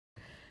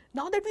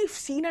Now that we've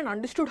seen and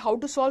understood how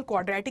to solve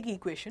quadratic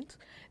equations,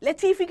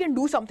 let's see if we can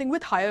do something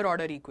with higher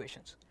order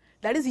equations.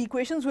 That is,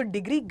 equations with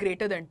degree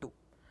greater than 2.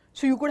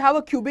 So you could have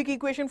a cubic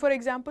equation, for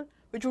example,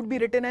 which would be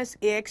written as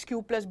ax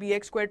cubed plus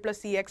bx squared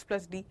plus cx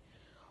plus d.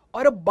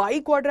 Or a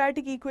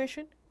biquadratic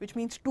equation, which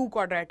means two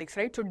quadratics,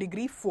 right? So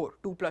degree 4,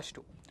 2 plus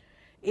 2.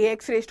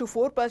 Ax raised to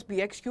 4 plus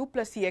bx cubed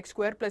plus cx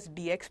squared plus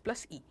dx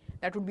plus e.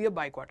 That would be a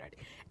biquadratic.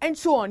 And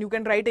so on. You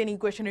can write an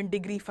equation in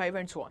degree 5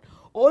 and so on.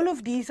 All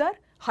of these are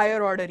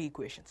higher order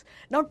equations.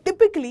 Now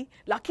typically,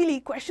 luckily,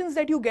 questions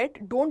that you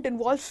get don't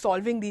involve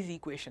solving these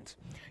equations.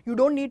 You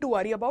don't need to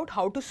worry about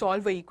how to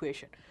solve an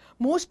equation.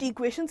 Most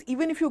equations,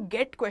 even if you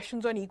get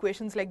questions on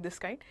equations like this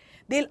kind,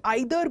 they'll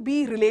either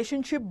be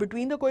relationship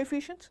between the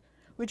coefficients,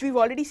 which we've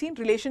already seen,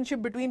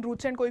 relationship between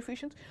roots and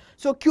coefficients.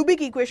 So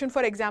cubic equation,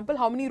 for example,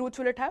 how many roots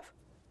will it have?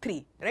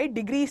 3, right?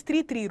 Degree is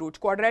 3, 3 roots.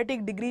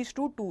 Quadratic degree is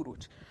 2, 2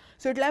 roots.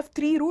 So it will have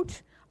 3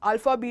 roots,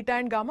 alpha, beta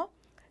and gamma.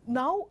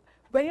 Now,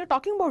 when you're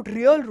talking about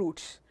real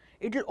roots,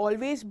 it will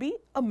always be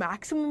a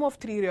maximum of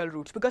 3 real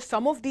roots, because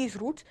some of these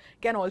roots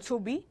can also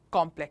be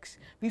complex.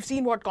 We've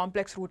seen what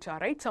complex roots are,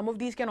 right? Some of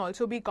these can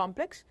also be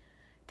complex.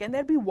 Can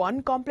there be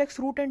one complex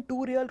root and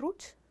 2 real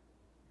roots?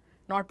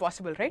 Not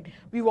possible, right?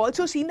 We've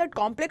also seen that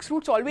complex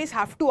roots always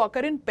have to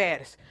occur in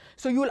pairs.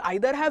 So you will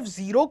either have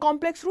 0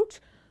 complex roots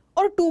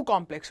or 2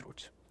 complex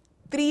roots.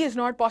 3 is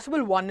not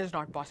possible, 1 is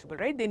not possible,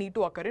 right? They need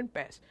to occur in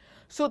pairs.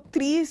 So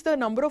 3 is the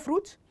number of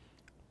roots.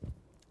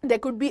 There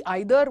could be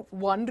either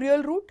 1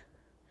 real root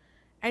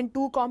and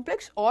 2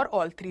 complex, or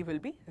all 3 will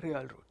be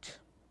real roots.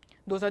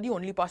 Those are the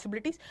only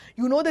possibilities.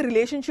 You know the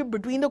relationship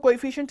between the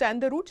coefficients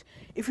and the roots.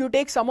 If you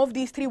take sum of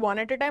these 3 one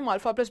at a time,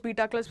 alpha plus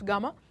beta plus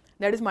gamma,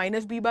 that is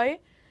minus b by a,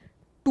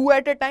 2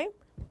 at a time,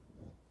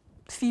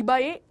 c by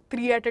a,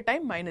 3 at a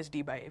time, minus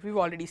d by a. We've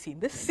already seen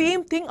this.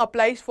 Same thing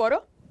applies for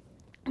a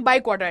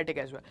biquadratic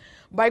as well.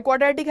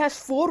 Biquadratic has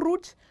 4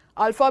 roots,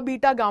 alpha,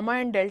 beta, gamma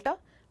and delta.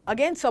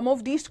 Again, some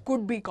of these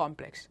could be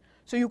complex.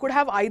 So you could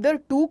have either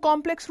 2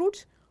 complex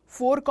roots,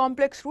 4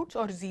 complex roots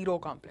or 0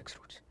 complex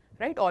roots,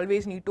 right?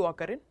 Always need to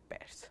occur in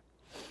pairs.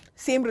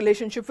 Same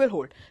relationship will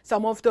hold.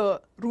 Some of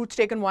the roots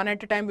taken 1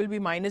 at a time will be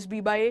minus b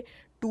by a,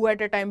 2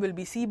 at a time will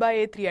be c by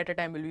a, 3 at a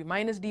time will be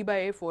minus d by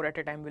a, 4 at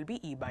a time will be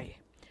e by a.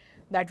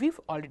 That we've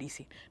already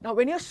seen. Now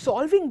when you're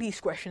solving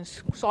these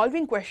questions,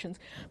 solving questions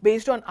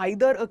based on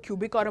either a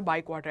cubic or a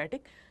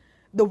biquadratic,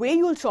 the way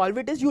you'll solve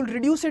it is you'll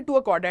reduce it to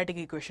a quadratic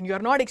equation. You are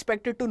not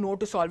expected to know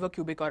to solve a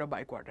cubic or a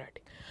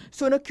biquadratic.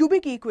 So in a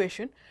cubic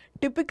equation,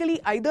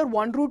 typically either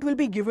one root will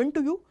be given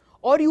to you,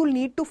 or you'll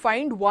need to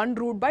find one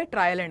root by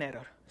trial and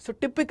error. So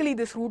typically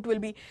this root will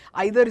be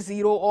either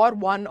 0 or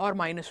 1 or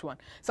minus 1,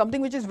 something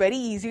which is very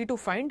easy to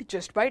find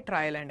just by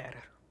trial and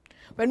error.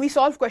 When we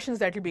solve questions,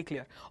 that will be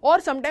clear.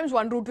 Or sometimes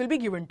one root will be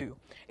given to you.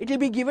 It will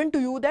be given to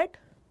you that,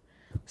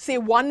 say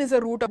 1 is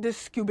a root of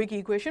this cubic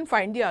equation,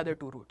 find the other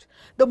 2 roots.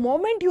 The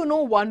moment you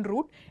know one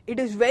root, it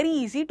is very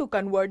easy to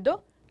convert the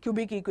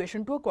cubic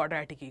equation to a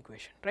quadratic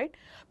equation, right?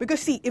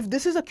 Because see, if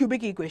this is a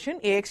cubic equation,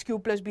 ax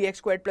cubed plus bx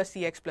squared plus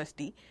cx plus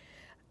d,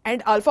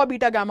 and alpha,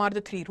 beta, gamma are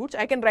the 3 roots,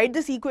 I can write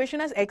this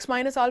equation as x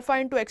minus alpha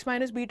into x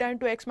minus beta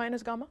into x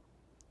minus gamma,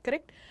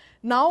 correct?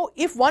 Now,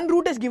 if one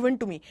root is given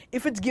to me,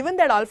 if it's given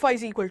that alpha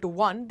is equal to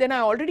 1, then I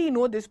already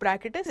know this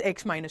bracket is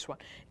x minus 1.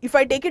 If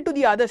I take it to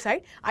the other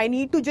side, I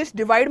need to just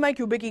divide my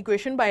cubic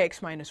equation by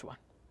x minus 1,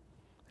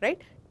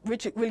 right?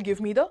 Which will give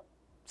me the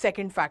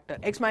second factor.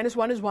 X minus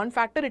 1 is one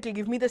factor, it will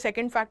give me the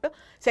second factor.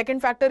 Second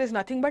factor is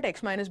nothing but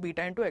x minus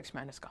beta into x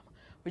minus gamma,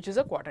 which is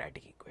a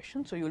quadratic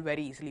equation. So you will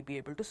very easily be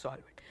able to solve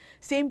it.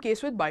 Same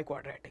case with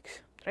biquadratics,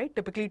 right?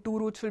 Typically 2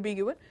 roots will be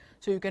given,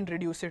 so you can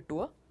reduce it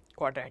to a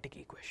quadratic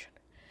equation.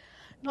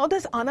 Now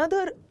there's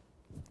another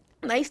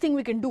nice thing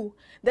we can do.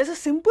 There's a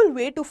simple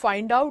way to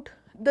find out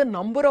the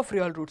number of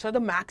real roots, or the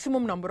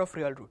maximum number of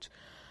real roots,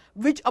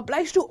 which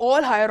applies to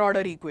all higher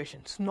order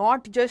equations,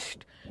 not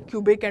just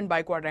cubic and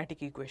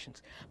biquadratic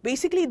equations.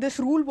 Basically this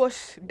rule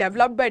was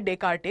developed by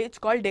Descartes. It's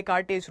called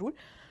Descartes' rule.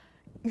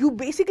 You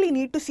basically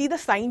need to see the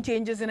sign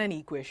changes in an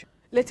equation.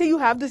 Let's say you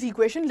have this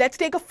equation. Let's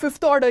take a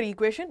 5th order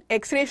equation,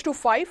 x raised to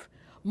 5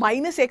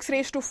 minus x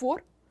raised to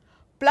 4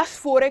 plus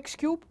 4x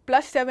cubed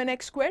plus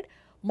 7x squared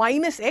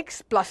minus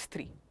x plus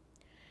 3.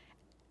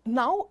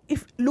 Now,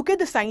 if look at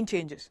the sign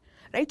changes,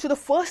 right? So the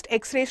first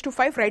x raised to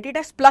 5, write it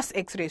as plus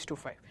x raised to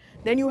 5.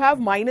 Then you have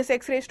minus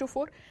x raised to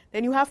 4.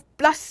 Then you have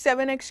plus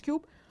 7x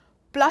cubed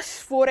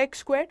plus 4x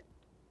squared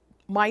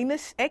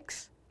minus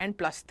x and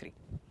plus 3.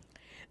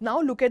 Now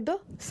look at the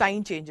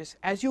sign changes.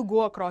 As you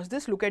go across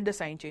this, look at the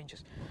sign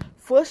changes.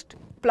 First,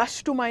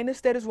 plus to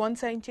minus, there is one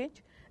sign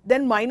change.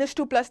 Then minus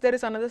to plus, there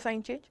is another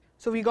sign change.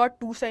 So we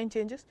got 2 sign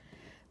changes.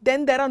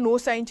 Then there are no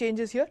sign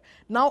changes here.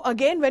 Now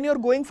again, when you're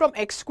going from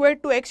x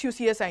squared to x, you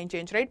see a sign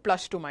change, right?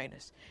 Plus to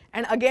minus.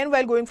 And again,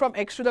 while going from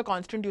x to the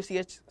constant, you see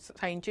a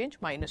sign change,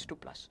 minus to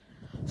plus.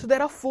 So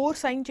there are 4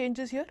 sign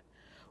changes here,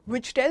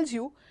 which tells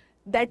you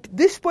that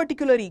this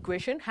particular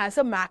equation has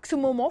a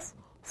maximum of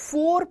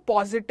 4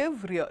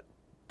 positive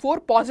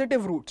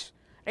roots,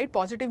 right?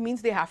 Positive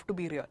means they have to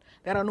be real.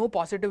 There are no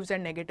positives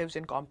and negatives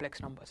in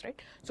complex numbers,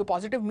 right? So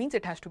positive means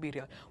it has to be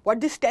real.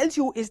 What this tells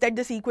you is that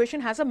this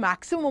equation has a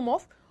maximum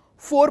of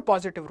 4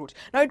 positive roots.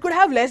 Now it could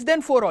have less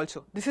than 4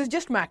 also. This is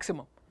just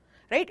maximum,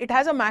 right? It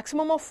has a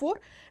maximum of 4.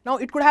 Now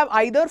it could have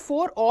either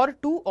 4 or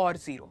 2 or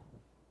 0.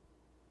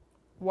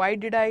 Why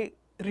did I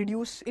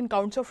reduce in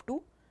counts of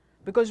 2?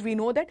 Because we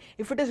know that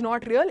if it is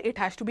not real, it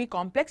has to be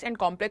complex, and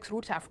complex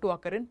roots have to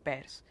occur in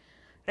pairs,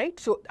 right?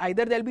 So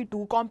either there will be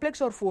 2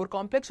 complex or 4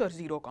 complex or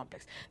 0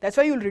 complex. That's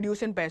why you will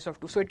reduce in pairs of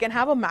 2. So it can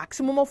have a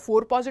maximum of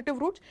 4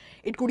 positive roots.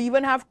 It could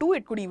even have 2,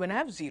 it could even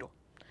have 0.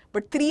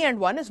 But 3 and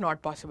 1 is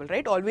not possible,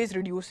 right? Always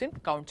reduce in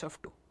counts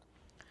of 2.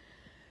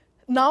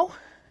 Now,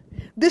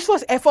 this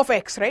was f of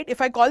x, right?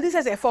 If I call this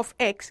as f of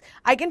x,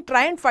 I can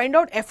try and find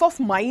out f of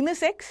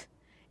minus x.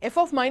 F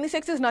of minus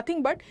x is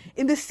nothing but,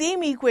 in the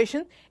same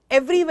equation,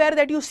 everywhere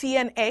that you see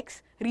an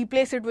x,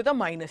 replace it with a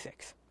minus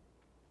x.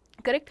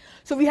 Correct?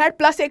 So we had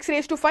plus x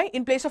raised to 5.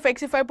 In place of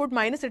x, if I put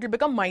minus, it will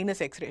become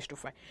minus x raised to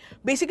 5.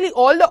 Basically,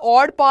 all the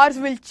odd powers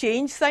will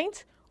change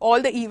signs.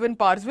 All the even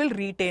powers will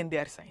retain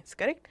their signs.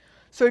 Correct?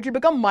 So it will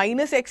become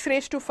minus x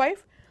raised to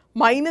 5,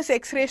 minus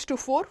x raised to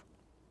 4,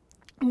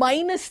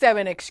 minus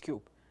 7x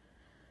cube.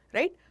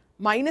 Right?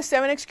 Minus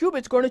 7x cube,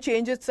 it's going to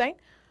change its sign.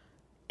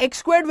 X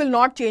squared will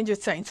not change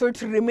its sign. So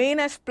it will remain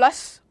as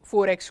plus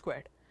 4x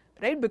squared.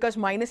 Right? Because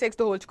minus x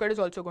the whole squared is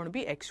also going to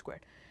be x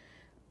squared.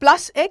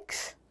 Plus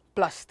x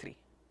plus 3.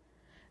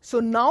 So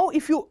now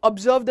if you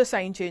observe the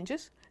sign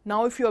changes,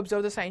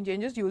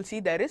 you will see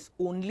there is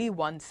only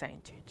one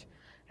sign change.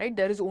 Right?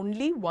 There is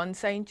only one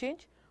sign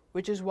change,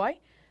 which is why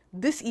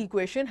this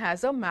equation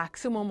has a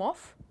maximum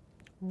of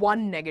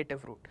 1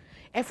 negative root.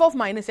 F of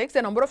minus x,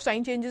 the number of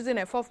sign changes in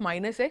f of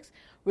minus x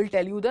will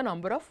tell you the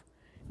number of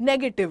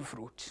negative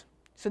roots.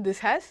 So this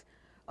has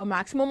a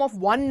maximum of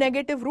 1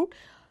 negative root.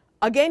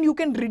 Again, you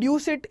can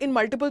reduce it in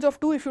multiples of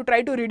 2. If you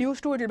try to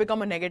reduce 2, it will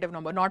become a negative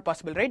number. Not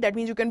possible, right? That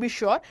means you can be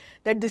sure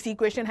that this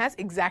equation has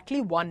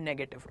exactly 1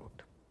 negative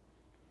root.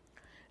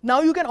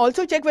 Now you can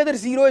also check whether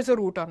 0 is a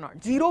root or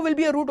not. 0 will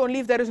be a root only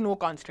if there is no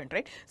constant,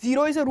 right?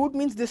 0 is a root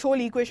means this whole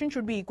equation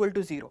should be equal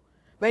to 0.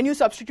 When you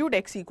substitute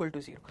x equal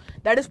to 0.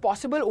 That is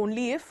possible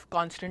only if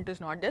constant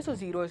is not there, so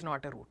 0 is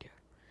not a root here,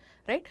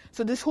 right?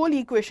 So this whole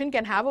equation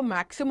can have a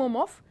maximum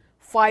of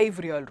 5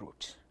 real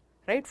roots,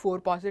 right? 4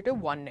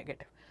 positive, 1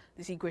 negative.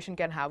 This equation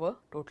can have a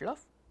total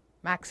of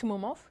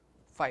maximum of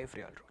 5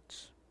 real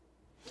roots.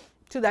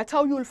 So that's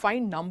how you will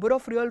find number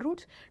of real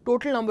roots.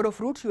 Total number of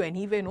roots you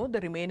anyway know, the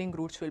remaining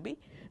roots will be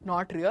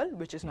not real,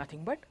 which is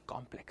nothing but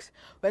complex.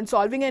 When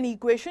solving an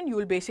equation, you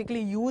will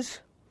basically use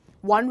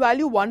one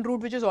value, one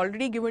root which is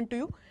already given to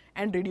you,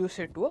 and reduce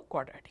it to a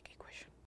quadratic equation.